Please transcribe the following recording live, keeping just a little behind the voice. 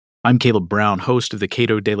I'm Caleb Brown, host of the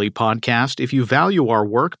Cato Daily Podcast. If you value our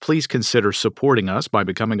work, please consider supporting us by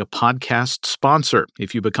becoming a podcast sponsor.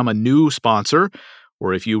 If you become a new sponsor,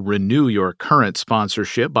 or if you renew your current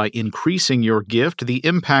sponsorship by increasing your gift, the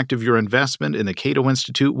impact of your investment in the Cato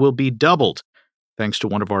Institute will be doubled, thanks to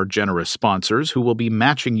one of our generous sponsors who will be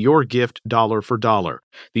matching your gift dollar for dollar.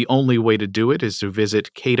 The only way to do it is to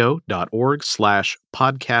visit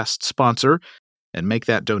cato.org/podcast sponsor and make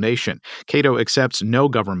that donation. Cato accepts no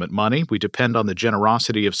government money. We depend on the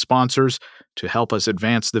generosity of sponsors to help us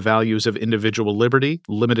advance the values of individual liberty,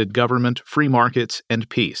 limited government, free markets, and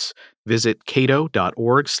peace. Visit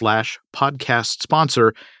cato.org/podcast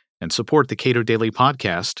sponsor and support the Cato Daily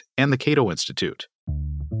Podcast and the Cato Institute.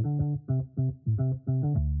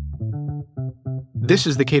 This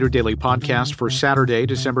is the Cato Daily Podcast for Saturday,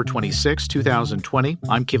 December 26, 2020.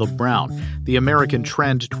 I'm Caleb Brown. The American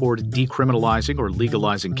trend toward decriminalizing or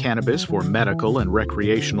legalizing cannabis for medical and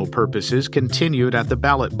recreational purposes continued at the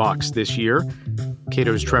ballot box this year.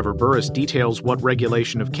 Cato's Trevor Burrus details what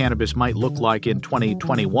regulation of cannabis might look like in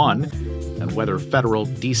 2021 and whether federal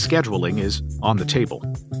descheduling is on the table.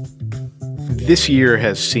 This year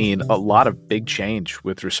has seen a lot of big change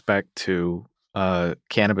with respect to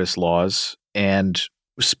cannabis laws, and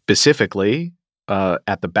specifically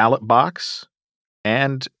at the ballot box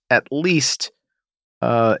and at least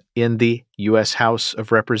in the U.S. House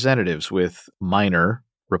of Representatives with minor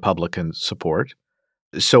Republican support.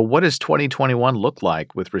 So what does 2021 look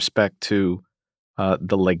like with respect to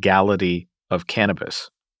the legality of cannabis?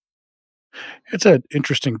 It's an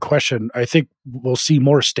interesting question. I think we'll see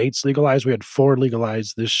more states legalize. We had 4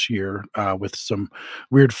 legalized this year, with some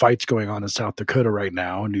weird fights going on in South Dakota right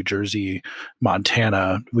now, New Jersey,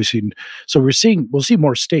 Montana. We'll see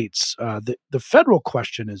more states. The federal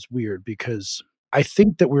question is weird because I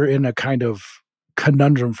think that we're in a kind of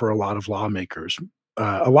conundrum for a lot of lawmakers.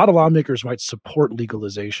 A lot of lawmakers might support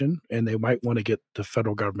legalization, and they might want to get the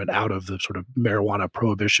federal government out of the sort of marijuana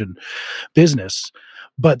prohibition business,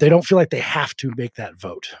 but they don't feel like they have to make that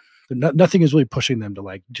vote. Nothing is really pushing them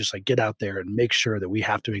to just get out there and make sure that we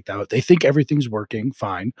have to make that vote. They think everything's working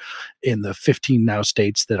fine in the 15 now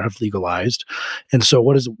states that have legalized. And so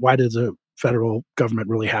why does the federal government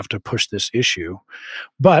really have to push this issue?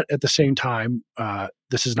 But at the same time,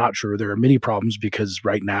 this is not true. There are many problems because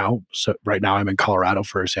right now I'm in Colorado,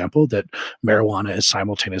 for example, that marijuana is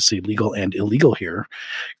simultaneously legal and illegal here.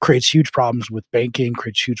 Creates huge problems with banking,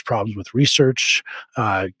 creates huge problems with research,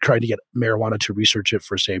 trying to get marijuana to research it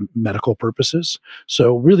for, say, medical purposes.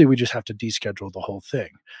 So really, we just have to deschedule the whole thing.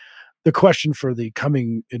 The question for the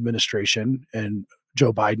coming administration, and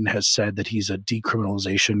Joe Biden has said that he's a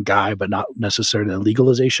decriminalization guy, but not necessarily a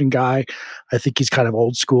legalization guy. I think he's kind of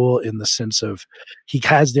old school in the sense of he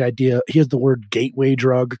has the word gateway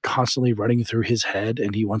drug constantly running through his head,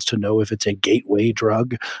 and he wants to know if it's a gateway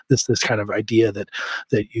drug. This kind of idea that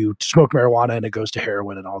you smoke marijuana and it goes to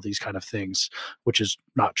heroin and all these kind of things, which is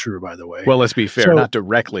not true, by the way. Well, let's be fair, not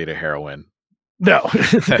directly to heroin. No,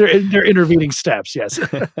 they're intervening steps. Yes,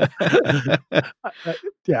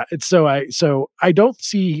 yeah. So I don't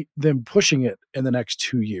see them pushing it in the next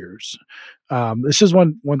 2 years. This is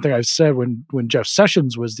one thing I've said when Jeff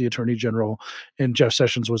Sessions was the Attorney General, and Jeff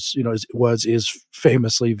Sessions is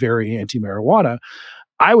famously very anti-marijuana.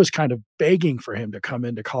 I was kind of begging for him to come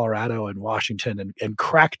into Colorado and Washington and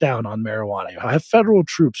crack down on marijuana. Have federal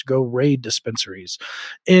troops go raid dispensaries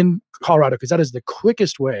in Colorado, because that is the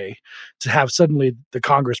quickest way to have suddenly the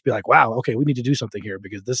Congress be like, wow, okay, we need to do something here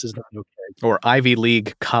because this is not okay. Or Ivy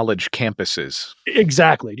League college campuses.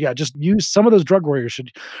 Exactly. Yeah, just use some of those drug warriors should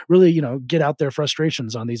really, get out their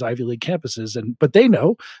frustrations on these Ivy League campuses. But they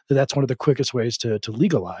know that that's one of the quickest ways to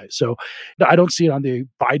legalize. So I don't see it on the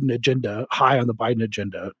Biden agenda, high on the Biden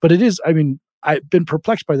agenda. But it is, I've been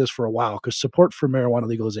perplexed by this for a while because support for marijuana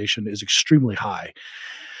legalization is extremely high.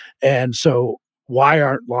 And so why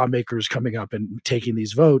aren't lawmakers coming up and taking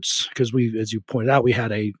these votes? Because as you pointed out, we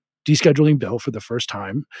had a descheduling bill for the first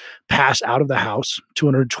time pass out of the House,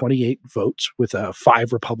 228 votes with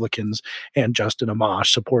 5 Republicans and Justin Amash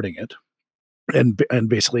supporting it, and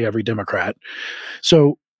basically every Democrat.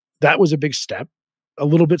 So that was a big step. A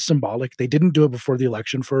little bit symbolic. They didn't do it before the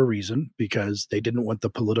election for a reason, because they didn't want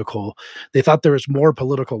they thought there was more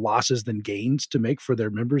political losses than gains to make for their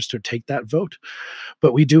members to take that vote.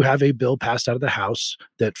 But we do have a bill passed out of the House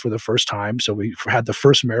that for the first time, so we had the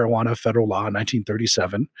first marijuana federal law in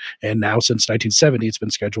 1937, and now since 1970, it's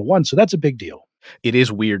been Schedule 1. So that's a big deal. It is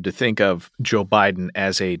weird to think of Joe Biden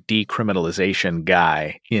as a decriminalization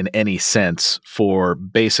guy in any sense for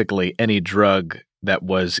basically any drug that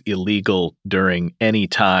was illegal during any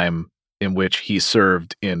time in which he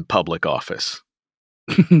served in public office.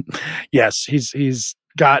 Yes, he's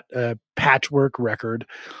got a patchwork record.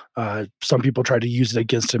 Some people try to use it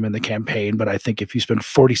against him in the campaign, but I think if you spend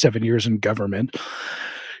 47 years in government,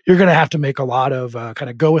 you're gonna have to make a lot of,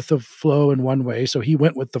 kinda go with the flow in one way. So he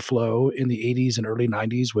went with the flow in the '80s and early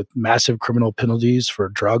 '90s with massive criminal penalties for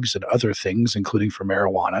drugs and other things, including for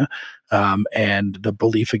marijuana, and the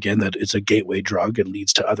belief again that it's a gateway drug and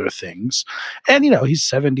leads to other things. And, he's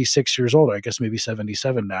 76 years old, I guess maybe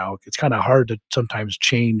 77 now. It's kinda hard to sometimes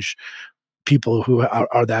change people who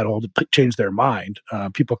are that old to change their mind.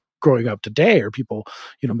 People growing up today or people,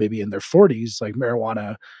 maybe in their 40s, like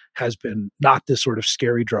marijuana has been not this sort of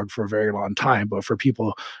scary drug for a very long time. But for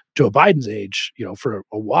people Joe Biden's age, for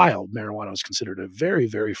a while, marijuana was considered a very,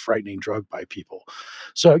 very frightening drug by people.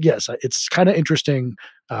 So, yes, it's kind of interesting.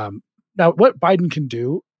 Now, what Biden can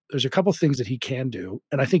do, there's a couple things that he can do,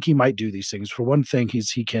 and I think he might do these things. For one thing,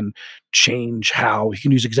 he can he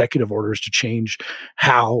can use executive orders to change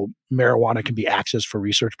how marijuana can be accessed for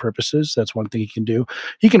research purposes. That's one thing he can do.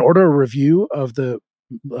 He can order a review of the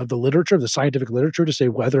literature, of the scientific literature, to say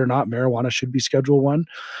whether or not marijuana should be Schedule One.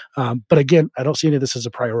 But again, I don't see any of this as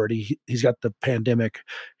a priority. He's got the pandemic.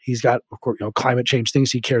 He's got, of course, climate change,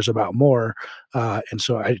 things he cares about more. And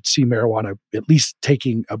so I see marijuana at least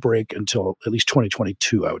taking a break until at least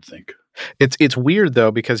 2022, I would think. It's weird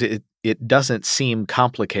though, because it doesn't seem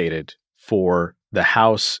complicated for the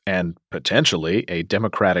House and potentially a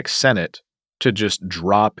Democratic Senate to just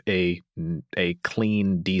drop a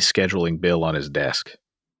clean descheduling bill on his desk.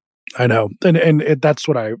 I know, and that's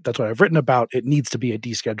what I've written about. It needs to be a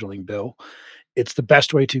descheduling bill. It's the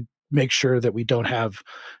best way to make sure that we don't have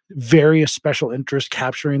various special interests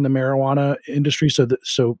capturing the marijuana industry.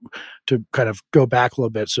 So to kind of go back a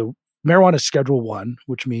little bit, so marijuana is Schedule One,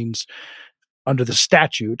 which means under the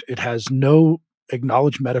statute it has no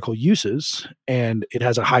acknowledged medical uses and it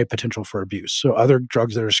has a high potential for abuse. So other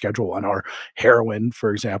drugs that are Schedule One are heroin,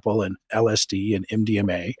 for example, and LSD and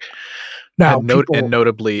MDMA. Now, And people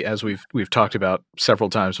notably, as we've talked about several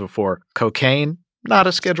times before, cocaine, not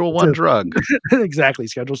a Schedule One drug. exactly,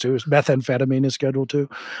 Schedule Two is methamphetamine is Schedule Two.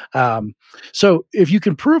 Um, so if you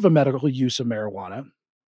can prove a medical use of marijuana,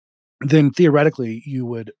 then theoretically you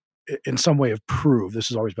would in some way have proved this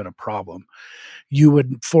has always been a problem. You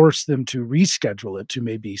would force them to reschedule it to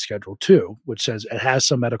maybe Schedule Two, which says it has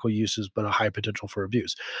some medical uses but a high potential for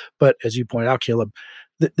abuse. But as you point out, Caleb,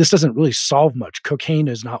 this doesn't really solve much. Cocaine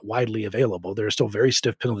is not widely available. There are still very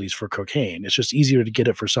stiff penalties for cocaine. It's just easier to get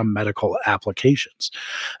it for some medical applications.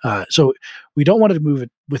 So we don't want to move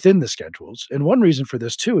it within the schedules. And one reason for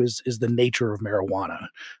this too is the nature of marijuana,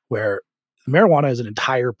 where marijuana is an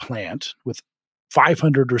entire plant with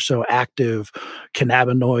 500 or so active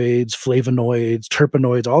cannabinoids, flavonoids,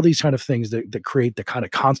 terpenoids, all these kind of things that create the kind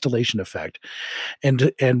of constellation effect. And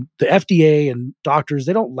the FDA and doctors,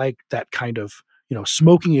 they don't like that kind of,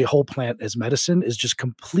 smoking a whole plant as medicine is just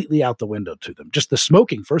completely out the window to them. Just the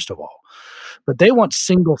smoking, first of all. But they want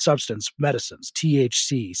single substance medicines,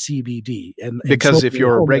 THC, CBD, and Because smoking a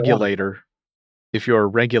whole marijuana. if you're a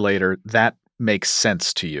regulator, that makes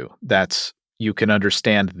sense to you. That's you can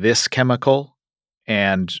understand this chemical,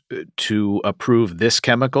 and to approve this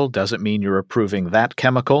chemical doesn't mean you're approving that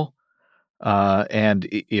chemical. And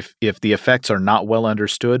if the effects are not well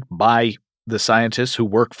understood by the scientists who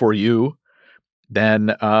work for you,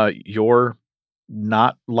 then you're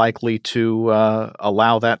not likely to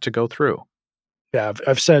allow that to go through. Yeah,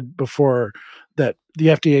 I've said before that the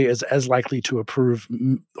FDA is as likely to approve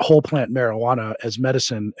whole plant marijuana as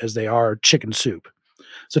medicine as they are chicken soup.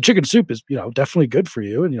 So chicken soup is, definitely good for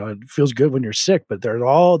you, and it feels good when you're sick. But there are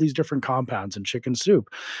all these different compounds in chicken soup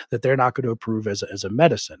that they're not going to approve as a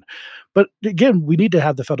medicine. But again, we need to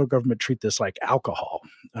have the federal government treat this like alcohol,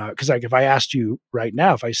 because like if I asked you right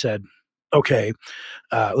now, if I said, okay,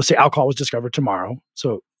 let's say alcohol was discovered tomorrow,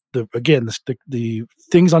 so the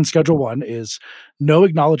things on Schedule One is no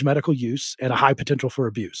acknowledged medical use and a high potential for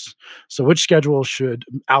abuse. So which schedule should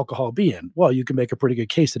alcohol be in? Well, you can make a pretty good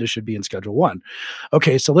case that it should be in Schedule One.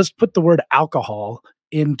 Okay, so let's put the word alcohol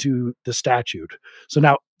into the statute. So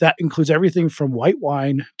now that includes everything from white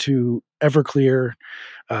wine to Everclear,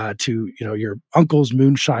 to your uncle's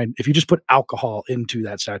moonshine. If you just put alcohol into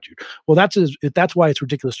that statute, well, that's why it's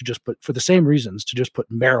ridiculous to just put, for the same reasons, to just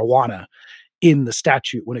put marijuana in the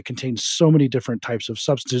statute when it contains so many different types of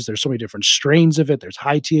substances. There's so many different strains of it. There's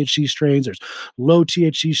high THC strains, there's low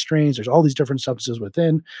THC strains, there's all these different substances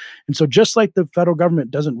within. And so just like the federal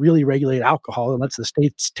government doesn't really regulate alcohol and lets the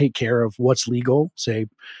states take care of what's legal, say,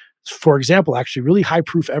 for example, actually really high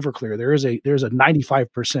proof Everclear, there's a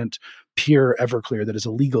 95% pure Everclear that is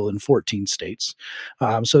illegal in 14 states.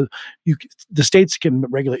 So the states can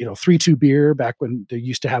regulate, 3-2 beer back when they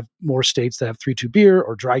used to have more states that have 3-2 beer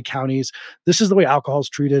or dry counties. This is the way alcohol is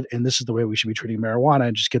treated, and this is the way we should be treating marijuana,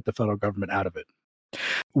 and just get the federal government out of it.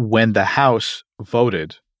 When the House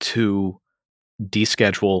voted to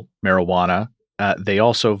deschedule marijuana, they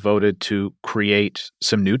also voted to create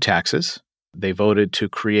some new taxes. They voted to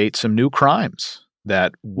create some new crimes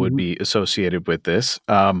that would be associated with this.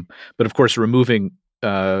 But of course, removing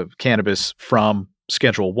cannabis from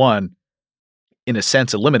Schedule 1, in a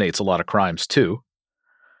sense, eliminates a lot of crimes too,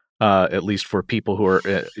 at least for people who are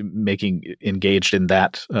engaged in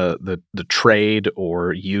that, the trade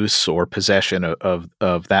or use or possession of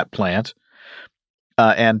that plant.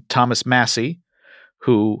 And Thomas Massie,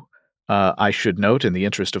 who I should note, in the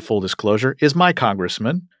interest of full disclosure, is my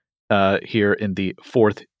congressman here in the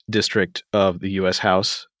 4th District of the U.S.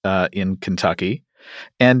 House in Kentucky.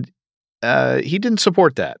 And he didn't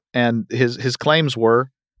support that. And his claims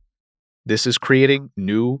were, this is creating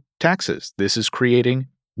new taxes. This is creating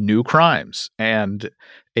new crimes and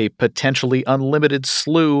a potentially unlimited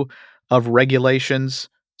slew of regulations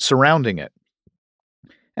surrounding it.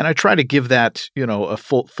 And I try to give that, a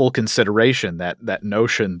full consideration, that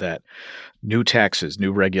notion that new taxes,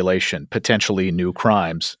 new regulation, potentially new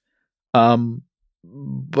crimes.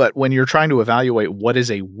 But when you're trying to evaluate what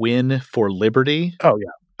is a win for liberty,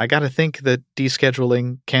 I got to think that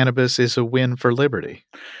descheduling cannabis is a win for liberty.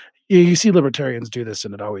 Yeah, you see libertarians do this,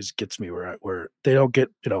 and it always gets me where they don't get,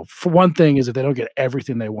 for one thing is if they don't get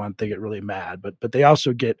everything they want, they get really mad, but they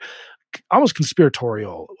also get almost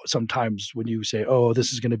conspiratorial sometimes when you say, oh,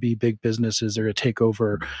 this is going to be big businesses, they're going to take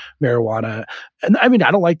over marijuana. And I mean,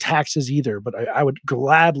 I don't like taxes either, but I would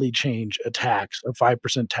gladly change a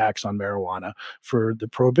 5% tax on marijuana for the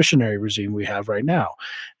prohibitionary regime we have right now.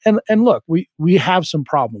 And look, we have some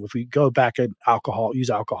problem if we go back at alcohol, use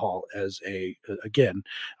alcohol as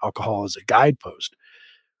alcohol as a guidepost.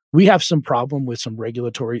 We have some problem with some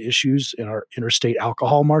regulatory issues in our interstate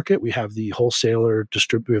alcohol market. We have the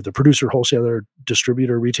we have the producer, wholesaler,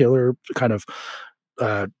 distributor, retailer kind of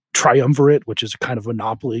triumvirate, which is a kind of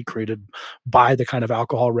monopoly created by the kind of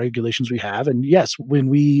alcohol regulations we have. And yes, when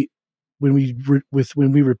we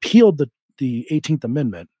repealed the 18th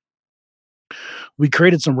Amendment, we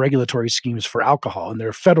created some regulatory schemes for alcohol, and there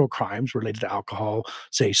are federal crimes related to alcohol,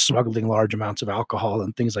 say smuggling large amounts of alcohol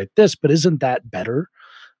and things like this. But isn't that better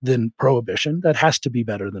than prohibition? That has to be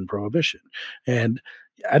better than prohibition. And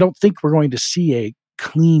I don't think we're going to see a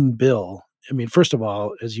clean bill. I mean, first of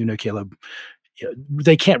all, as you know, Caleb,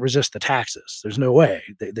 they can't resist the taxes. There's no way.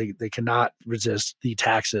 They cannot resist the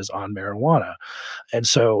taxes on marijuana. And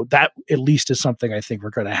so that at least is something I think we're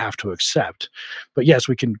going to have to accept. But yes,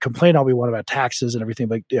 we can complain all we want about taxes and everything,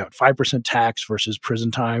 but 5% tax versus prison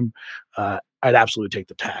time, I'd absolutely take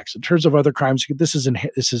the tax. In terms of other crimes, this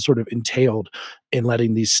is sort of entailed in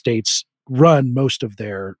letting these states run most of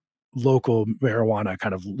their local marijuana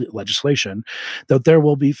kind of legislation, though there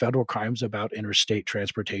will be federal crimes about interstate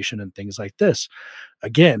transportation and things like this.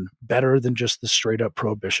 Again, better than just the straight up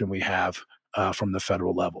prohibition we have from the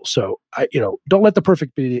federal level. So don't let the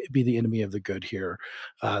perfect be the enemy of the good here.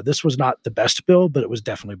 This was not the best bill, but it was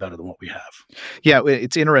definitely better than what we have. Yeah,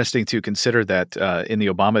 it's interesting to consider that in the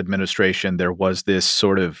Obama administration, there was this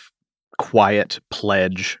sort of quiet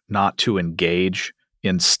pledge not to engage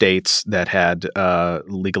in states that had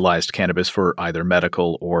legalized cannabis for either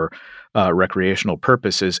medical or recreational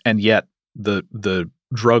purposes, and yet the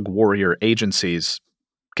drug warrior agencies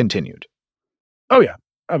continued. Oh yeah,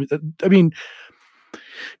 I mean,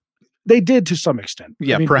 they did to some extent.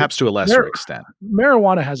 Yeah, perhaps to a lesser extent.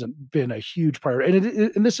 Marijuana hasn't been a huge priority,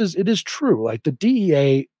 and it is true. Like the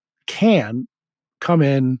DEA can come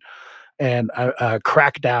in and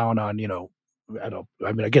crack down on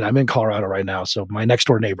again, I'm in Colorado right now, so my next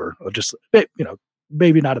door neighbor, just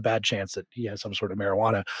maybe not a bad chance that he has some sort of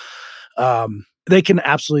marijuana. They can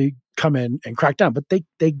absolutely come in and crack down, but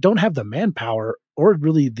they don't have the manpower or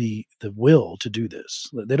really the will to do this.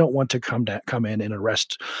 They don't want to come in and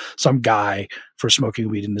arrest some guy for smoking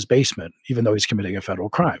weed in his basement, even though he's committing a federal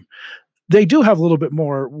crime. They do have a little bit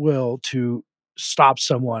more will to stop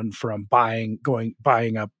someone from buying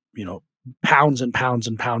up, pounds and pounds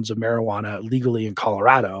and pounds of marijuana legally in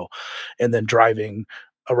Colorado, and then driving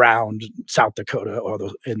around South Dakota or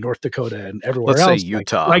in North Dakota and everywhere else. Let's say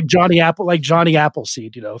Utah, like Johnny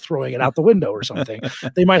Appleseed, throwing it out the window or something.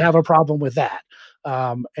 They might have a problem with that.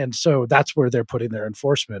 And so that's where they're putting their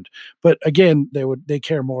enforcement. But again, they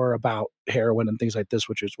care more about heroin and things like this,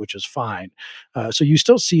 which is fine. So you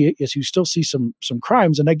still see some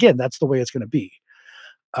crimes, and again, that's the way it's going to be.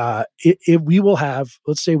 we will have,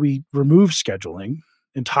 let's say we remove scheduling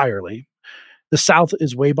entirely. The South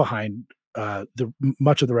is way behind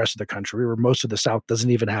much of the rest of the country, where most of the South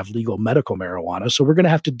doesn't even have legal medical marijuana. So we're going to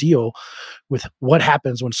have to deal with what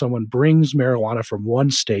happens when someone brings marijuana from one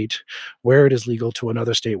state where it is legal to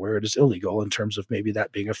another state where it is illegal, in terms of maybe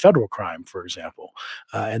that being a federal crime, for example.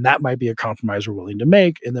 And that might be a compromise we're willing to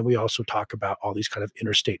make. And then we also talk about all these kind of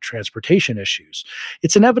interstate transportation issues.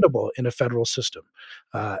 It's inevitable in a federal system,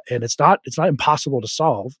 and it's not impossible to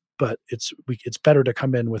solve. But it's better to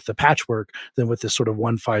come in with the patchwork than with this sort of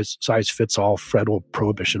one size fits all federal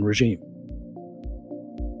prohibition regime.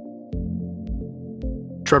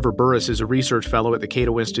 Trevor Burrus is a research fellow at the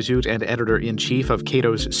Cato Institute and editor-in-chief of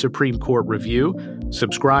Cato's Supreme Court Review.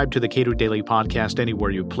 Subscribe to the Cato Daily Podcast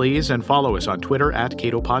anywhere you please, and follow us on Twitter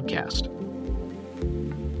 @Cato Podcast.